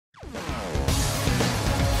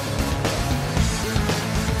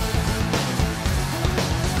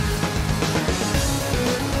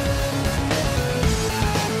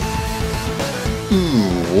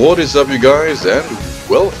What is up, you guys, and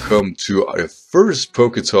welcome to our first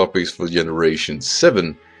Poketopics for Generation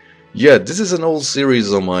 7. Yeah, this is an old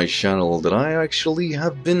series on my channel that I actually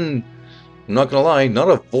have been, I'm not gonna lie, not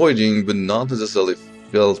avoiding, but not necessarily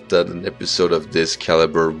felt that an episode of this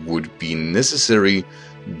caliber would be necessary.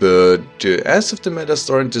 But as of the meta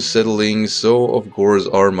starting to settling, so of course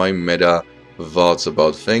are my meta thoughts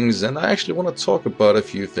about things, and I actually want to talk about a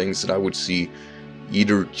few things that I would see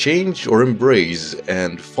either change or embrace.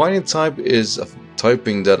 And fighting type is a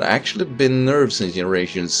typing that actually been nerfed since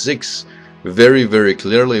Generation 6 very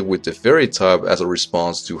clearly, with the fairy type as a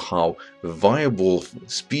response to how viable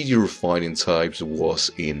speedier fighting types was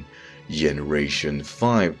in Generation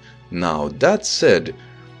 5. Now that said,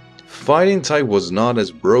 fighting type was not as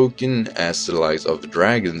broken as the likes of the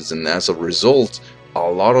dragons, and as a result a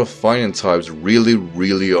lot of fighting types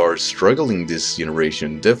really are struggling this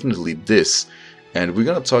generation, definitely this. And we're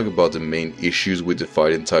gonna talk about the main issues with the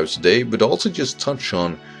fighting types today, but also just touch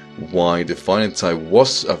on why the fighting type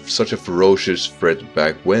was such a ferocious threat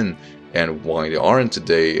back when, and why they aren't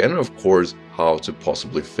today, and of course how to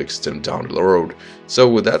possibly fix them down the road. So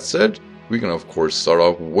with that said, we're gonna of course start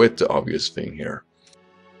off with the obvious thing here.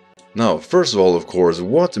 Now, first of all, of course,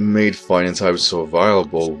 what made fighting types so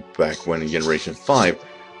viable back when in Generation 5?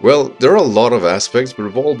 Well, there are a lot of aspects, but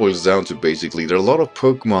it all boils down to basically there are a lot of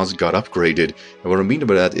Pokemons got upgraded, and what I mean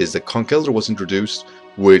by that is that Conkeldurr was introduced,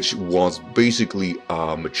 which was basically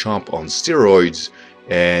Machamp on steroids,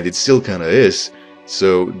 and it still kinda is.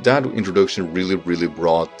 So that introduction really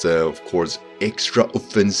brought, of course, extra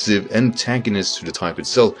offensive and tankiness to the type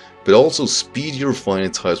itself, but also speedier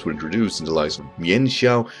fighting types were introduced in the likes of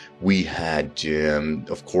Mienshao. We had,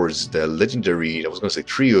 of course, the legendary, I was going to say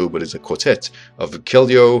trio, but it's a quartet of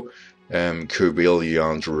Keldeo,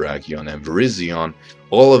 Cobalion, Terrakion, and Virizion,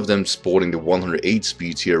 all of them sporting the 108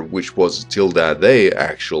 speed tier, which was till that day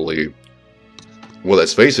actually, well,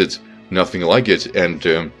 let's face it, nothing like it.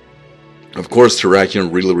 And of course,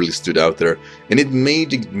 Terrakion really stood out there, and it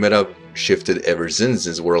made the meta shifted ever since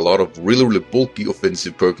there were a lot of really bulky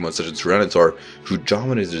offensive Pokemon such as Tyranitar who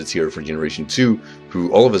dominated the tier for Generation 2,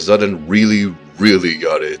 who all of a sudden really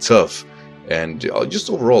got it tough. And just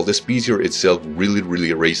overall, the speed tier itself really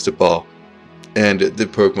raised the bar, and the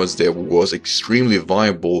Pokemon there was extremely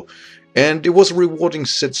viable. And it was rewarding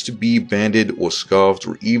sets to be banded or scarfed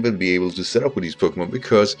or even be able to set up with these Pokemon,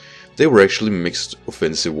 because they were actually mixed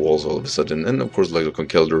offensive walls all of a sudden. And of course, like the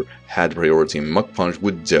Conkeldurr had priority in Mach Punch,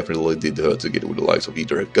 which definitely did hurt to get with the likes of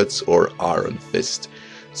either Guts or Iron Fist.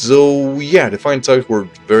 So yeah, the fighting types were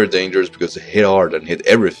very dangerous because they hit hard and hit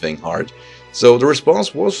everything hard. So the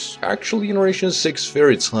response was actually Generation 6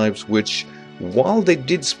 fairy types, which, while they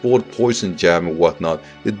did sport Poison Jab and whatnot,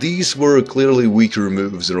 these were clearly weaker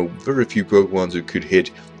moves, and there were very few Pokemon who could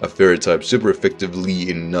hit a fairy type super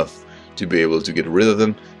effectively enough to be able to get rid of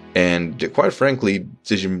them. And quite frankly,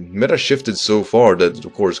 the meta shifted so far that,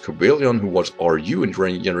 of course, Cobalion, who was RU in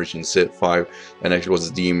Generation 5 and actually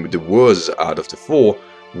was deemed the worst out of the four,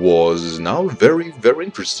 was now very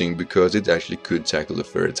interesting because it actually could tackle the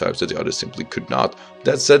fairy types that the others simply could not.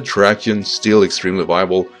 That said, Terrakion still extremely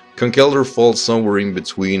viable. Conkeldurr falls somewhere in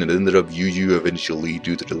between and ended up UU eventually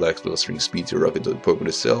due to the lackluster speed tier of the Pokemon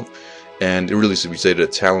itself. And it really should be said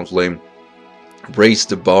that Talonflame raised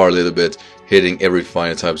the bar a little bit, hitting every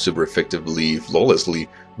fighting type super effectively, flawlessly,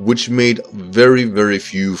 which made very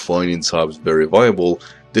few fighting types very viable.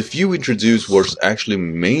 The few introduced was actually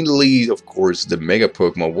mainly, of course, the Mega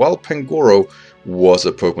Pokemon, while Pangoro was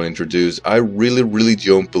a Pokemon introduced. I really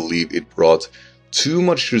don't believe it brought too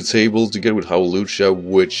much to the table together with Howlucha,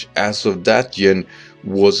 which as of that gen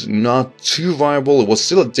was not too viable. It was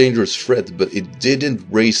still a dangerous threat, but it didn't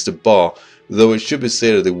raise the bar, though it should be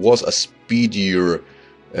said that it was a speedier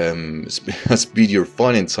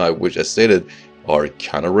fighting type, which as stated are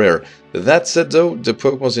kinda rare. That said though, the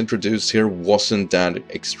Pokemon introduced here wasn't that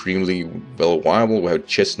extremely well viable. We had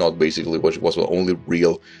Chestnut basically, which was the only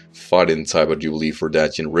real fighting type I do believe for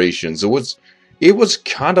that generation, so it was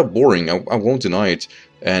kinda boring, I won't deny it.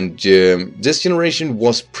 And this generation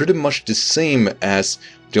was pretty much the same, as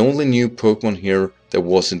the only new Pokemon here that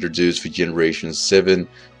was introduced for Generation 7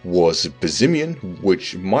 was Bazimian,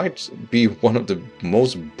 which might be one of the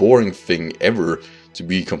most boring thing ever, to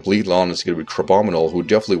be completely honest, with Crabominal, who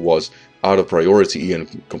definitely was out of priority and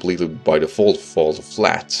completely by default falls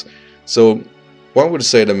flat. So one would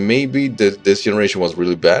say that maybe this generation was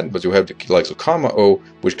really bad, but you have the likes of Kamao,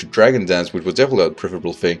 which could Dragon Dance, which was definitely a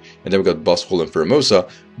preferable thing, and then we got Buzzwole and Pheromosa.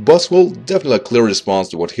 Buzzwole, definitely a clear response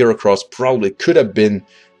to what Heracross probably could have been,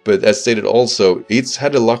 but as stated also, it's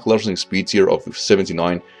had a lackluster speed tier of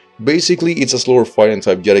 79, Basically, it's a slower fighting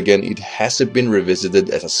type yet again. It hasn't been revisited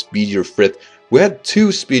as a speedier threat. We had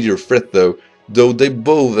two speedier threat though they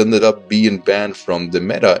both ended up being banned from the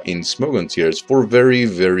meta in Smogon tiers for very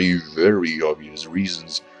obvious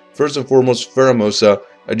reasons. First and foremost, Pheromosa.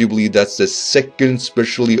 I do believe that's the second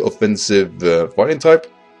specially offensive fighting type,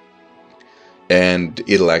 and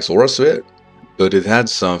it lacks Aura Sphere. But it had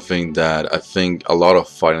something that I think a lot of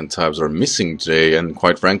fighting types are missing today, and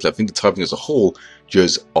quite frankly, I think the typing as a whole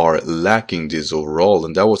just are lacking this overall,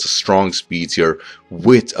 and that was a strong speed tier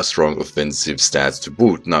with a strong offensive stats to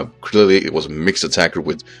boot. Now, clearly it was a mixed attacker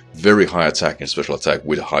with very high attack and special attack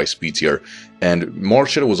with a high speed tier, and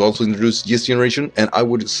Marshadow was also introduced this generation, and I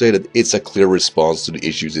would say that it's a clear response to the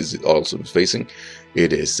issues it's also facing.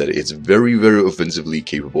 It is that it's very offensively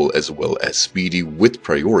capable as well as speedy with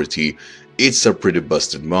priority. It's a pretty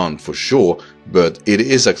busted mon for sure, but it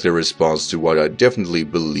is a clear response to what I definitely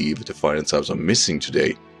believe the fighting types are missing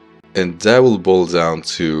today. And that will boil down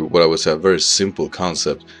to what I would say a very simple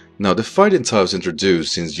concept. Now, the fighting types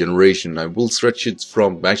introduced since generation, I will stretch it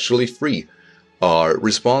from actually 3, are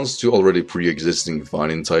response to already pre-existing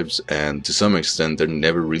fighting types, and to some extent they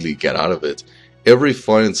never really get out of it. Every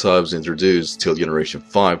fighting types introduced till generation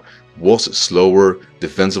 5 was slower,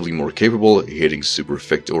 defensively more capable, hitting super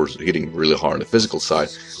effective or hitting really hard on the physical side.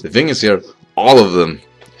 The thing is here, all of them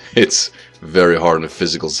hits very hard on the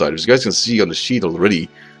physical side. As you guys can see on the sheet already,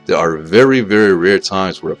 there are very rare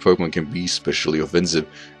times where a Pokemon can be especially offensive.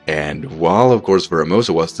 And while of course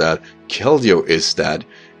Pheromosa was that, Keldeo is that,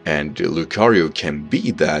 and Lucario can be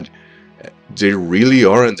that, there really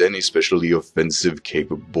aren't any especially offensive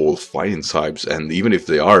capable fighting types, and even if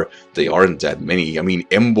they aren't that many. I mean,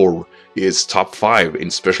 Emboar is top 5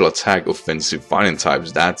 in special attack offensive fighting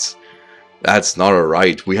types. That's not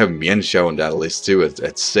alright. We have Mienshao on that list too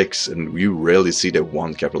at 6, and we rarely see that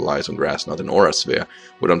one capitalize on Grass, not an Aura Sphere.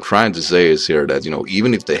 What I'm trying to say is here that, you know,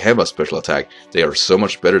 even if they have a special attack, they are so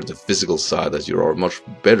much better at the physical side that you are much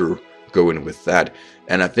better going with that.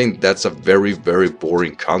 And I think that's a very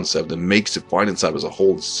boring concept that makes the fighting type as a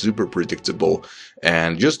whole super predictable.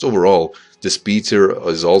 And just overall, the speed tier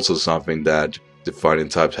is also something that the fighting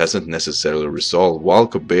type hasn't necessarily resolved. While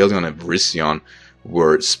Cobalion and Virizion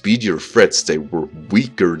were speedier threats, they were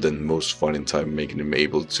weaker than most fighting type, making them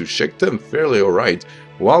able to check them fairly alright.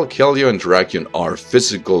 While Keldeo and Drakion are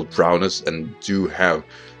physical prowess and do have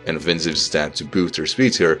an offensive stat to boost their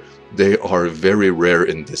speed tier, they are very rare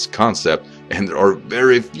in this concept, and there are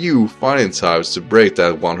very few fighting types to break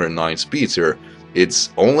that 109 speed tier. It's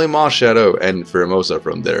only Marshadow and Pheromosa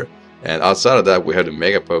from there. And outside of that, we have the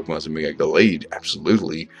Mega Pokemon and Mega Gallade,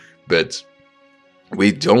 absolutely, but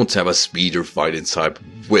we don't have a speeder fighting type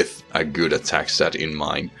with a good attack stat in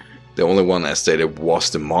mind. The only one I stated was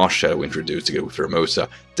the Marshadow introduced together with Pheromosa.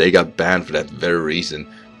 They got banned for that very reason.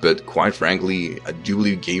 But quite frankly, I do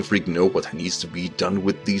believe Game Freak know what needs to be done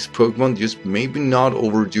with these Pokemon, just maybe not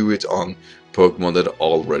overdo it on Pokemon that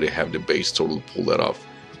already have the base total to pull that off.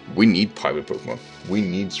 We need private Pokemon, we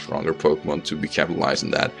need stronger Pokemon to be capitalizing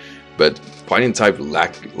that, but fighting type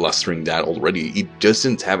lacklustering that already, it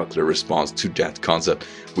doesn't have a clear response to that concept.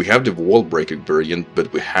 We have the Wall Breaker variant,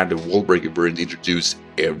 but we had the Wall Breaker variant introduced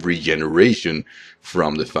every generation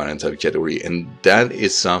from the fighting type category, and that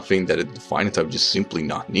is something that the fighting type just simply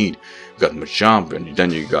not need. We got Machamp, and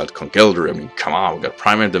then you got Conkeldurr. I mean, come on, we got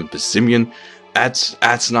Primeape and Passimian.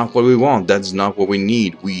 That's not what we want. That's not what we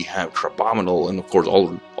need. We have Crabominal, and of course,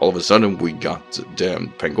 all of a sudden we got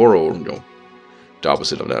Pangoro. You know, the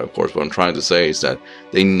opposite of that, of course. What I'm trying to say is that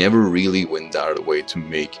they never really went out of the way to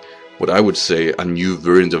make what I would say a new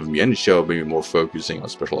variant of Mienshao, maybe more focusing on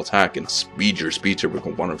special attack, and a speeder with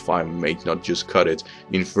 105 may not just cut it.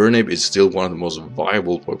 Infernape is still one of the most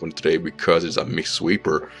viable Pokemon today because it's a mixed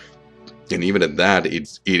sweeper, and even at that,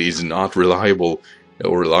 it is not reliable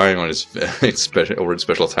or relying on its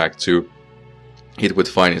special attack to hit with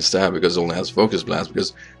fighting stab, because it only has Focus Blast,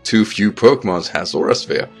 because too few Pokemon has Aura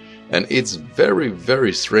Sphere. And it's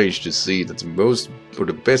very strange to see that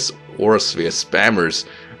the best Aura Sphere spammers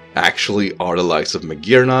actually are the likes of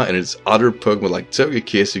Magearna, and it's other Pokemon like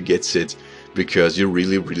Togekiss who gets it, because you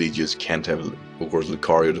really just can't have, of course,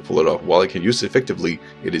 Lucario to pull it off. While it can use it effectively,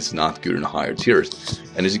 it is not good in higher tiers.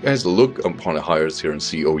 And as you guys look upon a higher tier and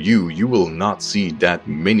see OU, you will not see that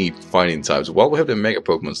many fighting types. While we have the Mega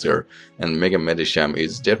Pokemons there, and Mega Medicham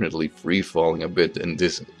is definitely free falling a bit in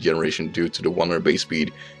this generation due to the 100 base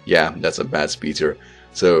speed. Yeah, that's a bad speed tier.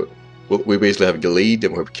 So we basically have Gallade,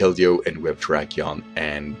 and we have Keldeo, and we have Drakion,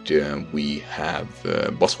 and we have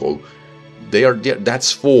Boswell.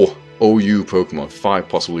 That's 4 OU Pokemon, 5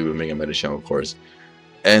 possibly with Mega Medicham, of course.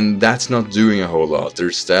 and that's not doing a whole lot.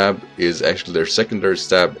 Their stab is actually, their secondary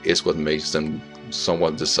stab is what makes them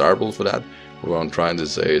somewhat desirable for that. What I'm trying to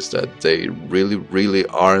say is that they really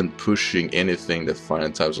aren't pushing anything that fire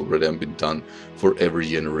types already have been done for every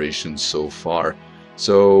generation so far.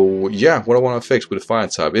 So yeah, what I want to fix with the fire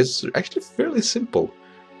type is actually fairly simple.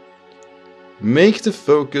 Make the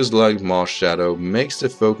focus like Marshadow, makes the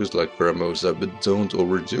focus like Pheromosa, but don't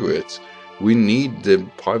overdo it. We need the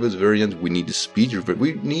pivot variant, we need the speed variant,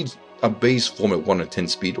 we need a base form at 1 in 10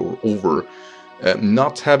 speed or over.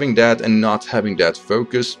 Not having that and not having that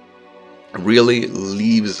focus really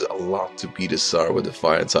leaves a lot to be desired with the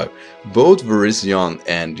fire type. Both Virizion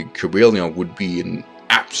and Cobalion would be an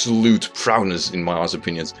absolute proudness in my honest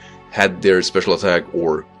opinions had their special attack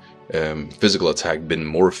or physical attack been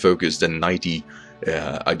more focused than 90.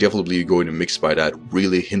 I definitely believe going to mix by that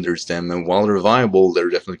really hinders them, and while they're viable, they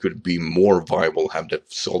definitely could be more viable have they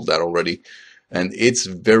solved that already, and it's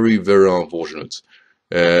very unfortunate.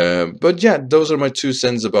 But yeah, those are my 2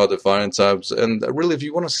 cents about the fire types, and really if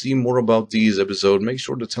you want to see more about these episodes, make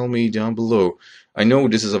sure to tell me down below. I know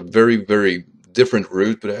this is a very different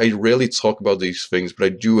route, but I rarely talk about these things, but I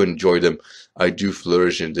do enjoy them. I do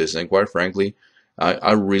flourish in this, and quite frankly,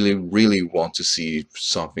 I really want to see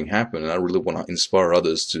something happen, and I really want to inspire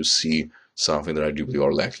others to see something that I do believe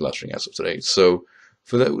are lacklustering as of today. So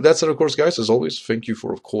for that's it, of course, guys. As always, thank you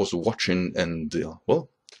for, of course, watching, and well,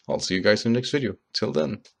 I'll see you guys in the next video. Till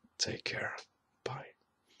then, take care.